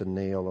she hit the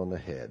nail on the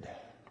head.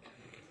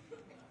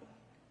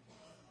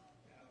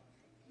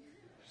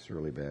 It's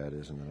really bad,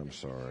 isn't it? I'm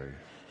sorry.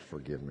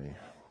 Forgive me.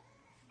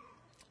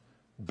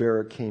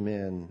 Barak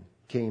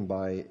came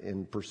by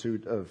in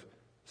pursuit of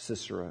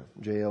Sisera.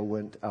 Jael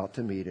went out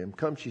to meet him.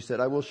 Come, she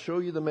said, I will show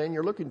you the man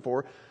you're looking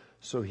for.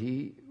 So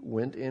he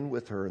went in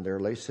with her, and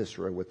there lay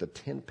Sisera with the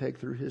tent peg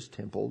through his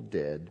temple,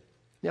 dead.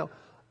 Now,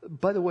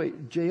 by the way,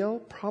 Jael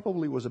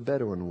probably was a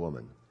Bedouin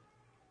woman,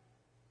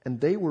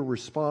 and they were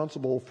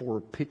responsible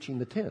for pitching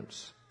the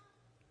tents.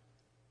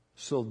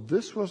 So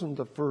this wasn't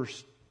the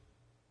first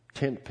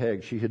tent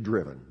peg she had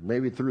driven,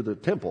 maybe through the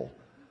temple,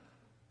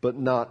 but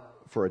not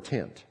for a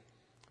tent.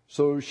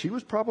 So she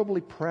was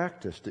probably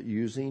practiced at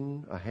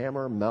using a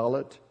hammer,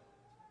 mallet,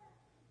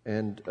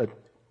 and a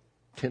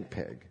tent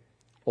peg.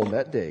 On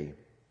that day,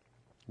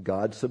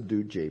 God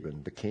subdued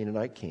Jabin, the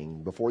Canaanite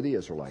king, before the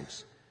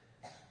Israelites.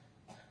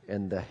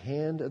 And the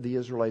hand of the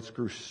Israelites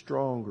grew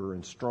stronger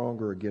and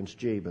stronger against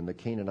Jabin, the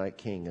Canaanite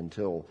king,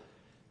 until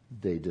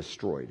they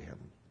destroyed him.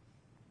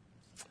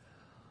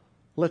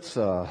 Let's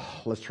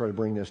try to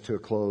bring this to a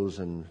close,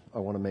 and I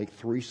want to make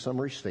 3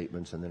 summary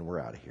statements, and then we're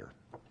out of here.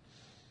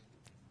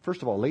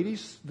 First of all,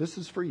 ladies, this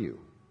is for you.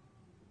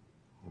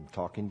 I'm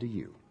talking to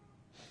you.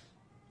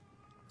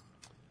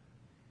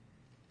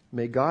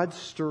 May God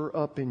stir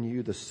up in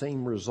you the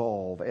same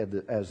resolve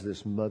as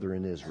this mother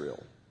in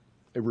Israel.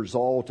 A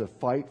resolve to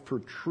fight for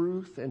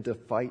truth and to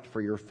fight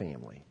for your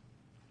family.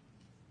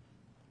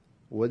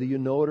 Whether you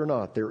know it or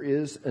not, there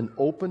is an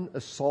open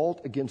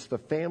assault against the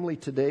family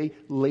today.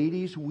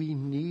 Ladies, we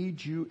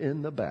need you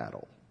in the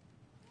battle.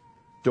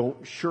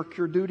 Don't shirk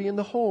your duty in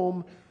the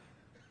home,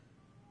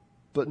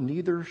 but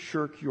neither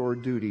shirk your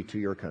duty to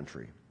your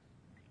country.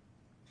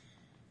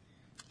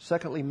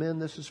 Secondly, men,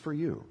 this is for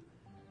you.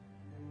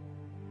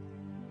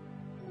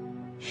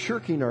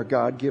 Shirking our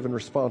God-given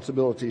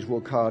responsibilities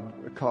will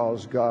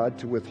cause God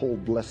to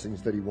withhold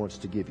blessings that he wants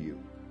to give you.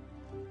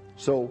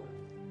 So,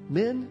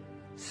 men,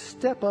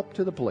 step up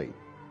to the plate.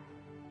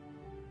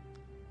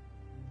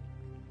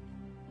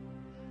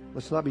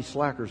 Let's not be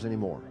slackers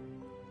anymore.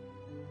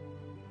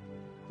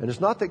 And it's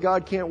not that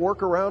God can't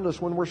work around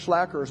us when we're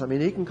slackers. I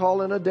mean, he can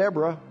call in a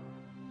Deborah.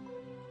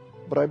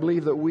 But I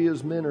believe that we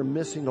as men are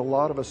missing a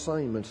lot of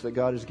assignments that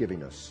God is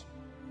giving us.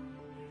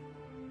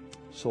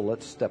 So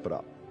let's step it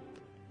up.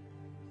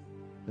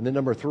 And then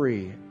number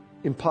 3,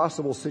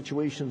 impossible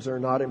situations are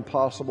not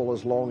impossible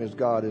as long as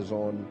God is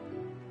on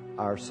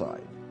our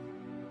side.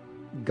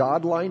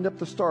 God lined up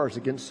the stars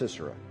against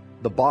Sisera.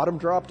 The bottom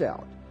dropped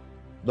out.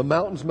 The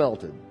mountains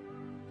melted.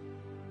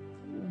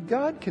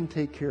 God can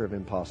take care of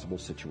impossible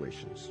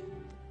situations.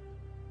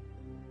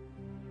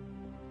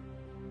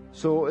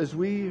 So as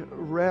we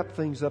wrap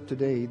things up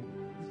today,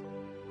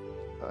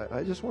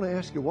 I just want to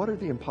ask you, what are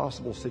the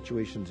impossible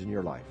situations in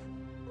your life?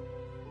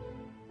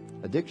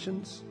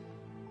 Addictions?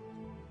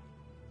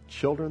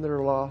 Children that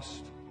are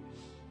lost?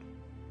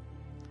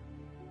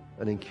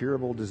 an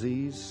incurable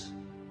disease,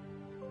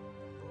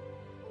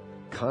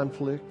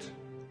 conflict,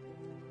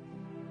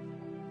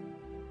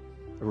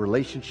 a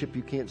relationship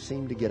you can't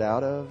seem to get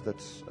out of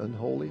that's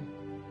unholy?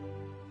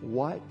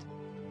 What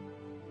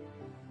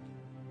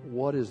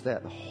is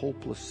that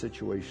hopeless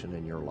situation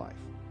in your life?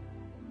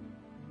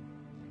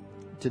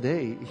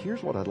 Today,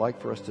 here's what I'd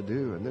like for us to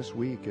do in this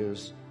week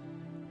is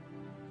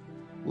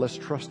let's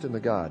trust in the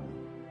God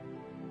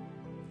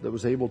that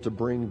was able to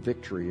bring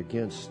victory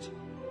against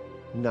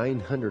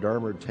 900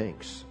 armored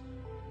tanks.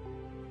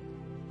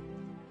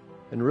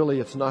 And really,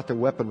 it's not the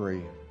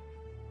weaponry,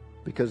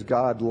 because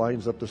God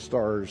lines up the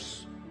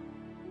stars.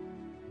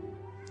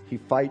 He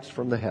fights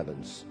from the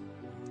heavens.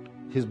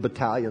 His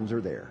battalions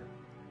are there.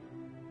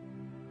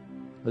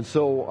 And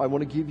so I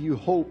want to give you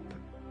hope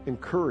and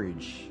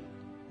courage.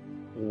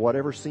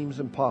 Whatever seems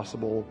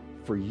impossible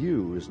for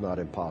you is not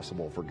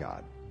impossible for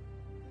God.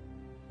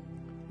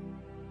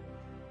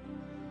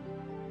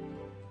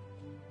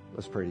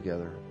 Let's pray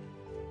together.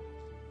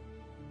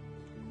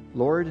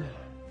 Lord,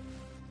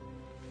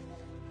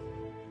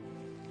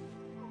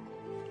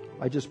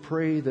 I just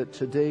pray that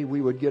today we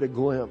would get a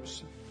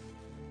glimpse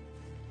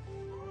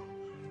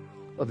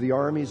of the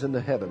armies in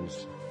the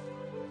heavens.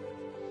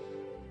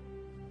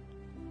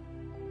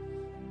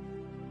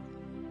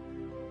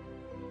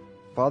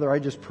 Father, I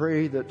just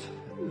pray that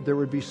there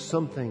would be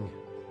something,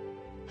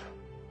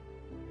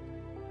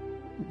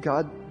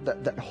 God,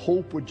 that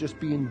hope would just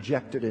be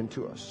injected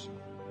into us.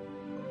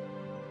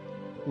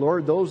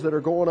 Lord, those that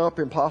are going up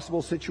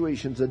impossible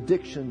situations,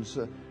 addictions,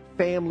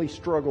 family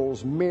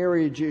struggles,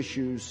 marriage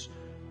issues,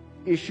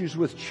 issues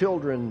with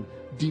children,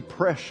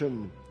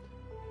 depression,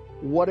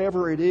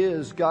 whatever it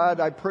is, God,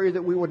 I pray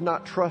that we would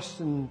not trust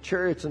in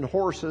chariots and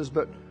horses,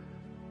 but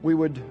we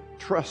would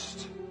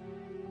trust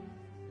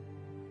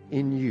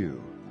in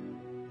you,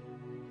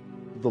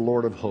 the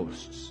Lord of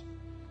hosts.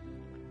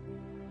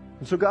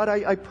 And so, God,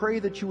 I pray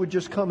that you would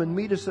just come and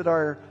meet us at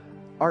our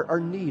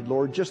need,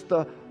 Lord, just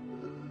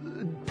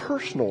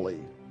personally.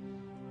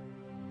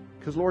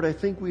 Because, Lord, I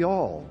think we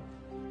all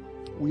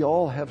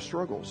have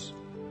struggles.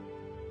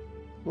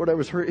 Lord, I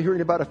was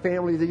hearing about a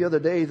family the other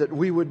day that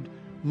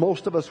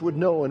most of us would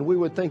know, and we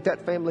would think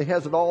that family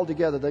has it all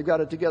together. They've got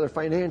it together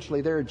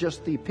financially. They're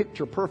just the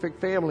picture-perfect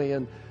family,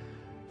 and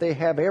they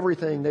have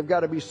everything. They've got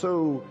to be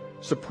so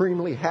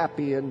supremely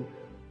happy. And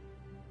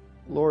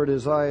Lord,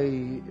 as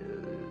I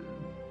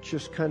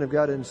just kind of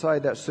got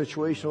inside that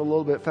situation a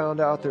little bit, found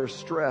out there's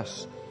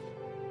stress,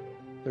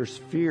 there's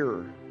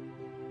fear,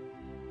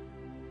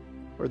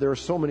 or there are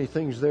so many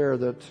things there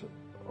that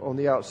on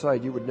the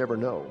outside you would never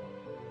know.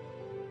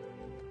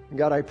 And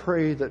God, I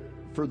pray that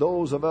for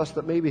those of us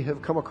that maybe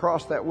have come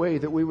across that way,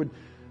 that we would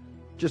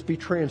just be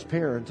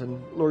transparent.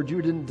 And Lord,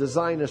 you didn't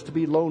design us to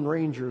be lone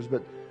rangers,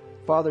 but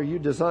Father, you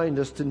designed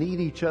us to need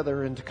each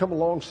other and to come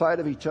alongside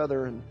of each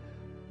other. And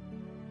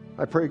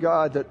I pray,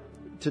 God, that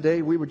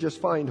today we would just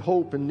find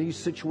hope in these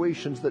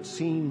situations that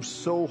seem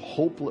so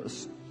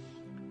hopeless.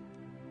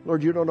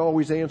 Lord, you don't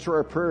always answer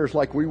our prayers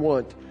like we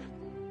want,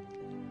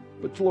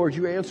 but Lord,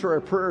 you answer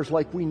our prayers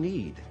like we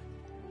need.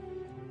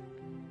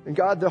 And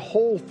God, the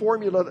whole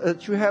formula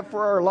that you have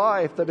for our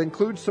life that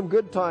includes some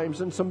good times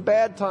and some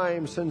bad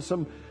times and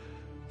some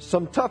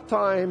tough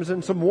times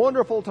and some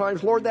wonderful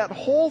times, Lord, that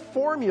whole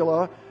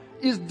formula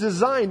is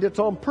designed, it's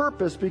on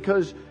purpose,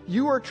 because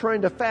you are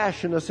trying to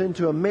fashion us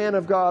into a man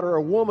of God or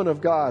a woman of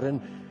God,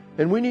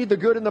 and we need the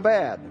good and the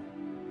bad.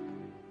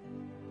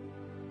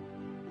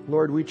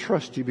 Lord, we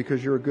trust you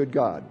because you're a good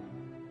God.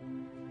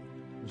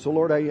 And so,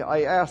 Lord,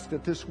 I ask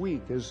that this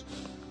week, as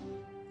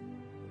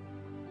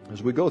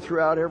we go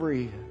throughout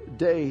every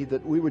day,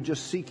 that we would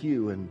just seek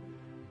you. And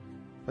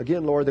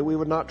again, Lord, that we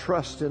would not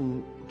trust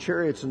in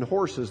chariots and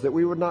horses, that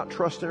we would not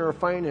trust in our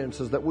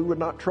finances, that we would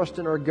not trust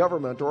in our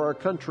government or our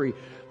country.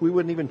 We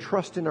wouldn't even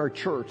trust in our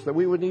church, that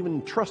we wouldn't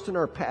even trust in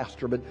our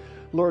pastor. But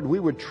Lord, we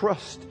would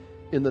trust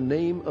in the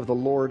name of the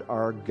Lord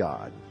our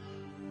God.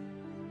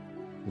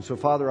 And so,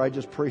 Father, I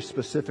just pray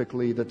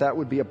specifically that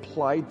would be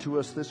applied to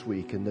us this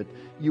week, and that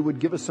you would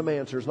give us some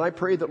answers. And I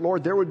pray that,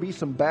 Lord, there would be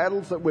some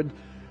battles that would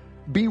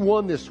be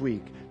won this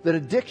week, that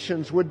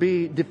addictions would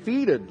be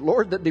defeated,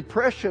 Lord, that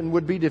depression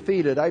would be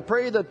defeated. I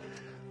pray that,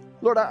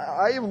 Lord,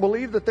 I even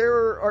believe that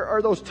there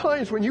are those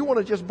times when you want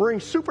to just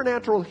bring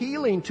supernatural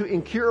healing to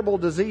incurable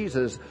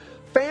diseases.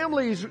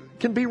 Families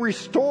can be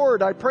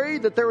restored. I pray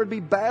that there would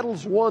be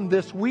battles won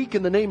this week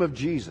in the name of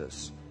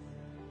Jesus.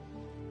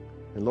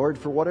 And Lord,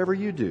 for whatever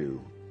you do,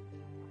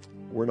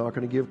 we're not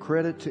going to give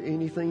credit to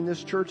anything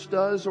this church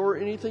does or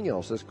anything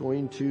else. It's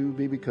going to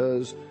be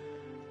because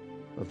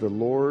of the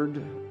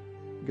Lord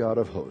God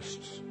of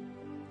hosts.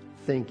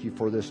 Thank you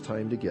for this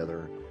time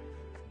together.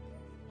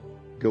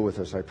 Go with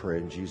us, I pray,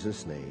 in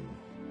Jesus' name.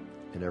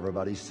 And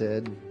everybody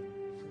said,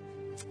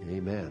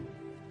 amen.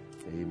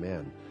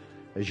 Amen.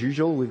 As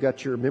usual, we've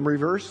got your memory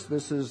verse.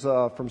 This is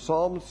from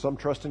Psalms. Some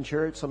trust in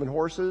chariots, some in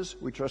horses.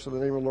 We trust in the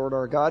name of the Lord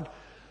our God.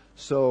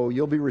 So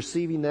you'll be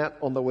receiving that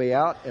on the way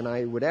out. And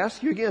I would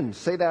ask you again,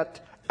 say that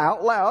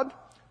out loud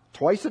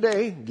twice a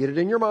day. Get it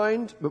in your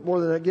mind, but more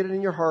than that, get it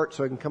in your heart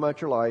so it can come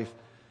out your life.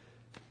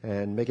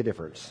 and make a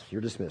difference.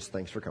 You're dismissed.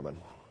 Thanks for coming.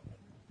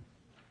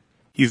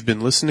 You've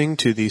been listening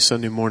to the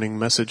Sunday morning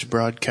message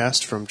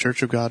broadcast from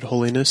Church of God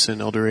Holiness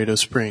in El Dorado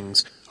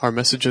Springs. Our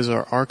messages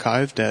are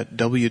archived at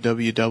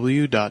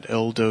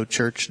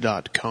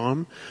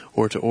www.eldochurch.com,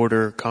 or to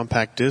order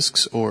compact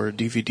discs or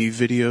DVD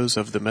videos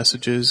of the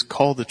messages,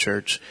 call the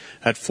church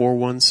at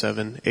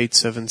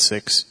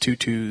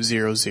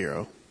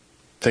 417-876-2200.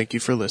 Thank you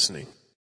for listening.